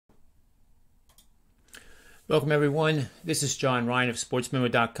Welcome, everyone. This is John Ryan of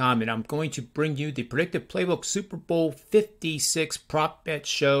SportsMemo.com, and I'm going to bring you the Predictive Playbook Super Bowl 56 prop bet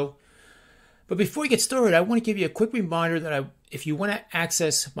show. But before we get started, I want to give you a quick reminder that if you want to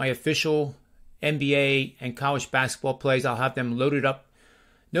access my official NBA and college basketball plays, I'll have them loaded up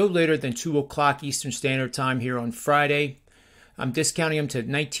no later than 2 o'clock Eastern Standard Time here on Friday. I'm discounting them to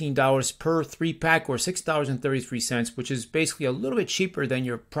 $19 per 3-pack or $6.33, which is basically a little bit cheaper than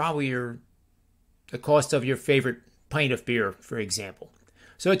the cost of your favorite pint of beer, for example.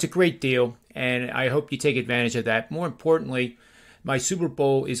 So it's a great deal, and I hope you take advantage of that. More importantly, my Super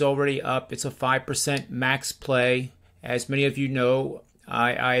Bowl is already up. It's a 5% max play. As many of you know,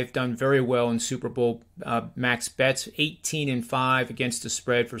 I've done very well in Super Bowl max bets, 18-5 against the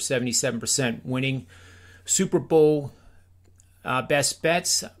spread for 77% winning. Super Bowl best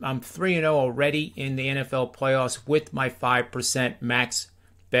bets, I'm 3-0 already in the NFL playoffs with my 5% max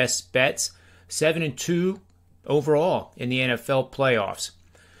best bets. 7-2 overall in the NFL playoffs.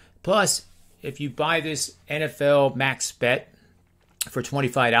 Plus, if you buy this NFL max bet for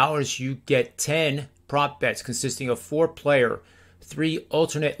 $25, you get 10 prop bets consisting of 4-player, 3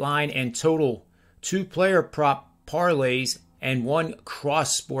 alternate line and total 2-player prop parlays and 1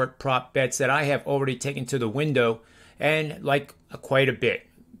 cross-sport prop bets that I have already taken to the window and like quite a bit.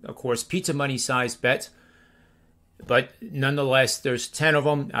 Of course, pizza money size bets. But nonetheless, there's 10 of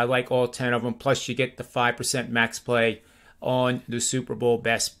them. I like all 10 of them. Plus, you get the 5% max play on the Super Bowl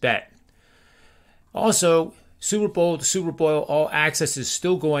best bet. Also, the Super Bowl All Access is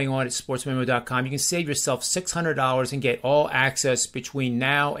still going on at SportsMemo.com. You can save yourself $600 and get all access between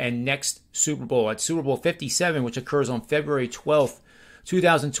now and next Super Bowl. At Super Bowl 57, which occurs on February 12th,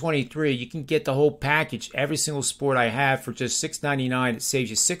 2023, you can get the whole package, every single sport I have, for just $6.99. It saves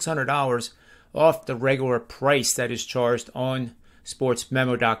you $600 off the regular price that is charged on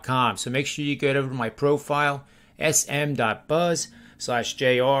sportsmemo.com. So make sure you get over to my profile,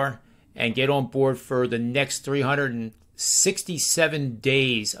 sm.buzz/jr, and get on board for the next 367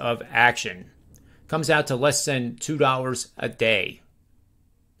 days of action. Comes out to less than $2 a day.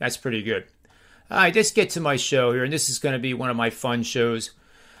 That's pretty good. All right, let's get to my show here, and this is going to be one of my fun shows.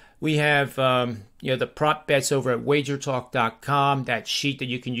 We have the prop bets over at WagerTalk.com, that sheet that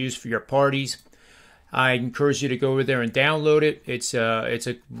you can use for your parties. I encourage you to go over there and download it. It's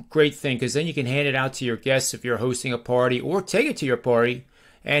a great thing because then you can hand it out to your guests if you're hosting a party, or take it to your party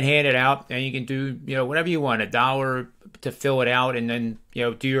and hand it out, and you can do whatever you want, $1 to fill it out, and then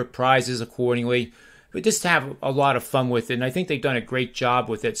do your prizes accordingly. But just have a lot of fun with it, and I think they've done a great job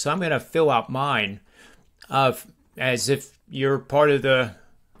with it. So I'm going to fill out mine as if you're part of the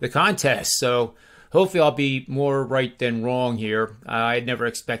contest. So hopefully I'll be more right than wrong here. I'd never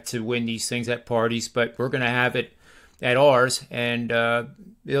expect to win these things at parties, but we're going to have it at ours, and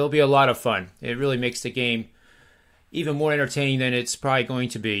it'll be a lot of fun. It really makes the game even more entertaining than it's probably going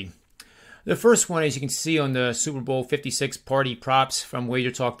to be. The first one, as you can see on the Super Bowl 56 party props from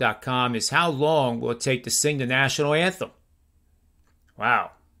WagerTalk.com, is how long will it take to sing the national anthem?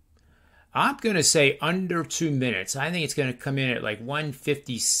 Wow. I'm going to say under 2 minutes. I think it's going to come in at like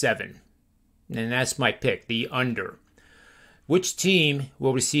 1:57. And that's my pick, the under. Which team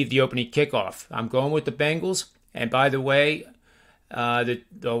will receive the opening kickoff? I'm going with the Bengals. And by the way, the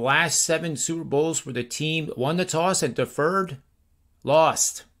last 7 Super Bowls where the team won the toss and deferred,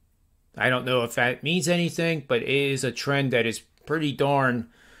 lost. I don't know if that means anything, but it is a trend that is pretty darn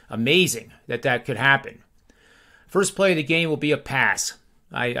amazing that could happen. First play of the game will be a pass.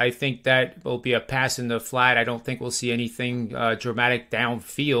 I think that will be a pass in the flat. I don't think we'll see anything dramatic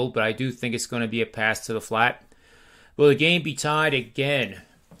downfield, but I do think it's going to be a pass to the flat. Will the game be tied again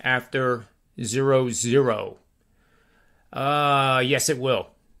after 0-0? Yes, it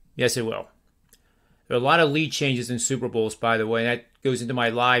will. Yes, it will. There are a lot of lead changes in Super Bowls, by the way. That goes into my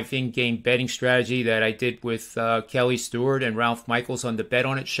live in-game betting strategy that I did with Kelly Stewart and Ralph Michaels on the Bet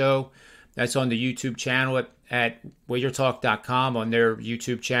On It show. That's on the YouTube channel at WagerTalk.com on their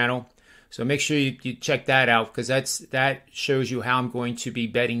YouTube channel. So make sure you check that out, because that shows you how I'm going to be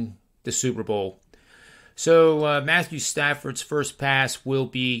betting the Super Bowl. So Matthew Stafford's first pass will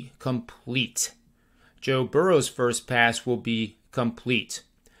be complete. Joe Burrow's first pass will be complete.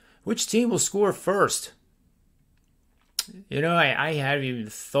 Which team will score first? I haven't even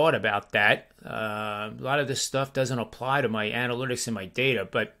thought about that. A lot of this stuff doesn't apply to my analytics and my data,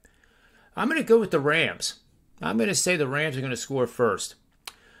 but I'm going to go with the Rams. I'm going to say the Rams are going to score first.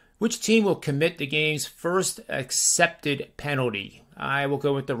 Which team will commit the game's first accepted penalty? I will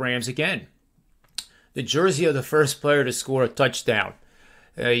go with the Rams again. The jersey of the first player to score a touchdown.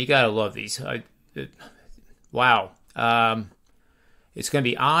 You got to love these. Wow. It's going to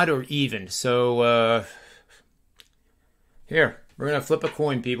be odd or even. So Here, we're going to flip a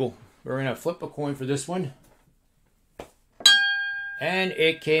coin, people. We're going to flip a coin for this one. And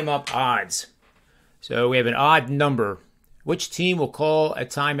it came up odds. So we have an odd number. Which team will call a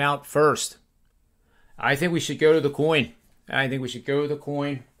timeout first? I think we should go to the coin. I think we should go to the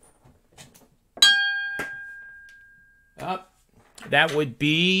coin. Up. That would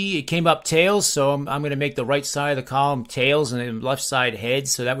be, it came up tails, so I'm going to make the right side of the column tails and the left side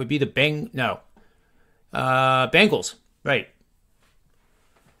heads. So that would be the Bengals. Right.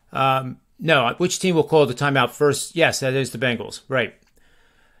 No, which team will call the timeout first? Yes, that is the Bengals. Right.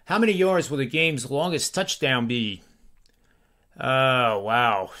 How many yards will the game's longest touchdown be? Oh,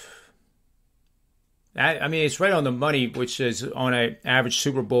 wow. I mean, it's right on the money, which is on an average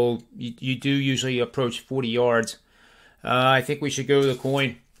Super Bowl. You do usually approach 40 yards. I think we should go to the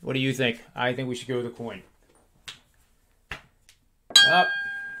coin. What do you think? I think we should go to the coin.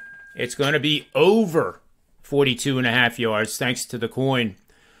 It's going to be over 42.5 yards thanks to the coin.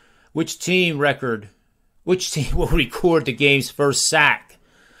 Which team will record the game's first sack?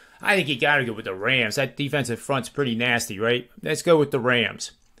 I think you got to go with the Rams. That defensive front's pretty nasty, right? Let's go with the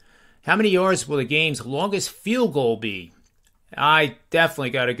Rams. How many yards will the game's longest field goal be? I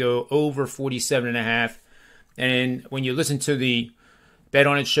definitely got to go over 47.5. And when you listen to the Bet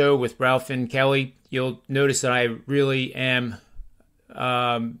On It show with Ralph and Kelly, you'll notice that I really am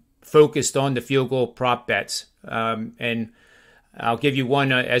focused on the field goal prop bets. And I'll give you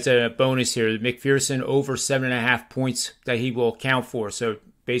one as a bonus here. McPherson over 7.5 points that he will account for. So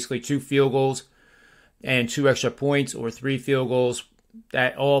basically 2 field goals and 2 extra points, or 3 field goals.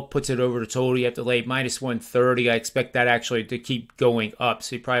 That all puts it over the total. You have to lay minus 130. I expect that actually to keep going up.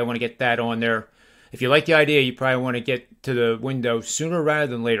 So you probably want to get that on there. If you like the idea, you probably want to get to the window sooner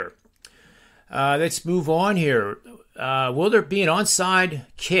rather than later. Let's move on here. Will there be an onside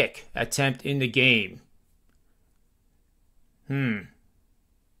kick attempt in the game?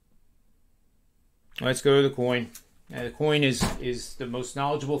 Let's go to the coin. Now, the coin is the most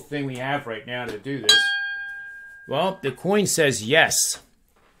knowledgeable thing we have right now to do this. Well, the coin says yes.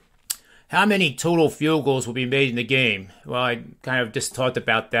 How many total field goals will be made in the game? Well, I kind of just talked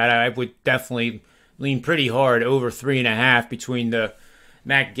about that. I would definitely lean pretty hard over 3.5 between the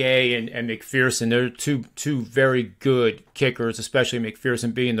Matt Gay and McPherson. They're two very good kickers, especially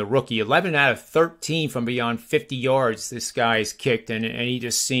McPherson being the rookie. 11 out of 13 from beyond 50 yards this guy's kicked, and he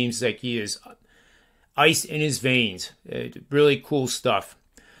just seems like he is ice in his veins. Really cool stuff.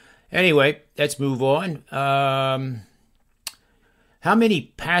 Anyway, let's move on. How many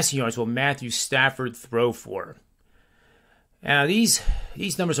passing yards will Matthew Stafford throw for? Now, these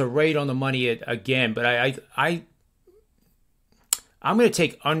numbers are right on the money again, but I'm going to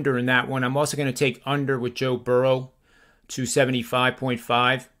take under in that one. I'm also going to take under with Joe Burrow,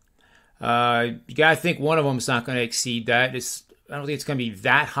 275.5. You got to think one of them is not going to exceed that. I don't think it's going to be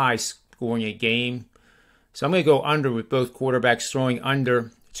that high scoring a game. So I'm going to go under with both quarterbacks throwing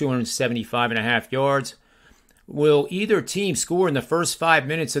under 275.5 yards. Will either team score in the first 5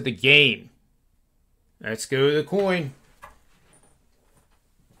 minutes of the game? Let's go to the coin.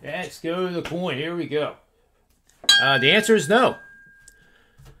 Let's go to the coin. Here we go. The answer is no.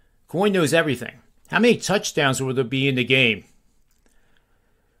 Coin knows everything. How many touchdowns will there be in the game?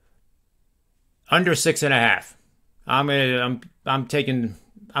 Under 6.5. I'm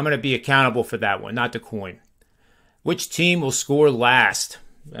going to be accountable for that one, not the coin. Which team will score last?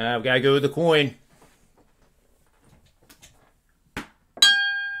 I've got to go with the coin.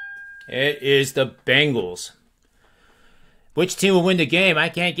 It is the Bengals. Which team will win the game? I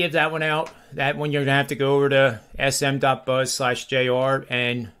can't give that one out. That one you're going to have to go over to sm.buzz/JR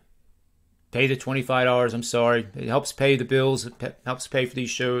and pay the $25. I'm sorry. It helps pay the bills. It helps pay for these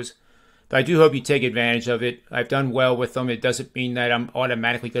shows. But I do hope you take advantage of it. I've done well with them. It doesn't mean that I'm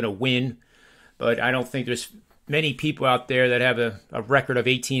automatically going to win. But I don't think there's many people out there that have a record of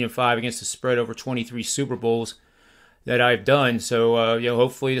 18-5 against the spread over 23 Super Bowls that I've done. So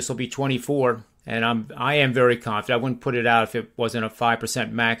hopefully this will be 24. And I am very confident. I wouldn't put it out if it wasn't a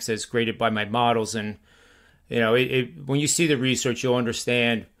 5% max as graded by my models. And when you see the research, you'll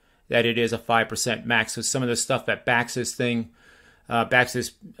understand that it is a 5% max. So some of the stuff that backs this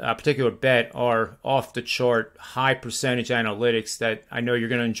particular bet are off the chart, high percentage analytics that I know you're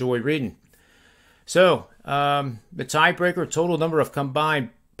going to enjoy reading. So the tiebreaker, total number of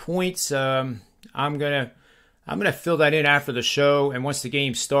combined points. I'm gonna fill that in after the show, and once the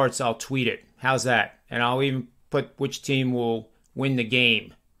game starts, I'll tweet it. How's that? And I'll even put which team will win the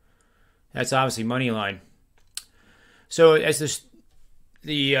game. That's obviously money line. So as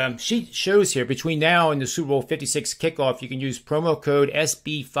the sheet shows here, between now and the Super Bowl 56 kickoff, you can use promo code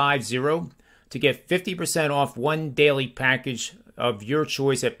SB50 to get 50% off one daily package of your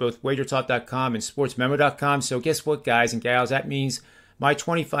choice at both WagerTalk.com and SportsMemo.com. So guess what, guys and gals? That means my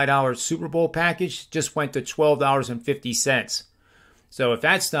 $25 Super Bowl package just went to $12.50. So if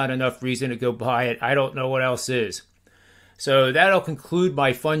that's not enough reason to go buy it, I don't know what else is. So that'll conclude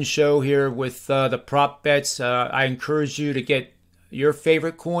my fun show here with the prop bets. I encourage you to get your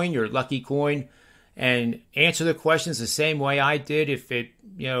favorite coin, your lucky coin, and answer the questions the same way I did. If it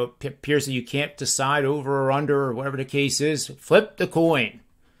appears that you can't decide over or under or whatever the case is, flip the coin.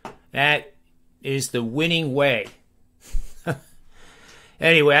 That is the winning way.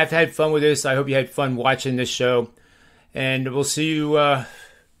 Anyway, I've had fun with this. I hope you had fun watching this show. And we'll see you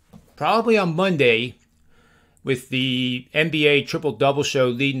probably on Monday with the NBA Triple-Double show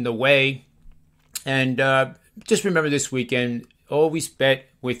leading the way. And just remember this weekend, always bet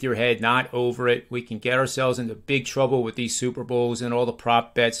with your head, not over it. We can get ourselves into big trouble with these Super Bowls and all the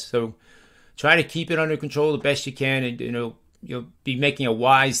prop bets. So try to keep it under control the best you can, and you'll be making a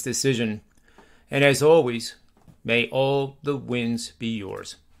wise decision. And as always, may all the wins be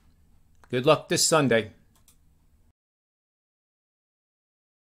yours. Good luck this Sunday.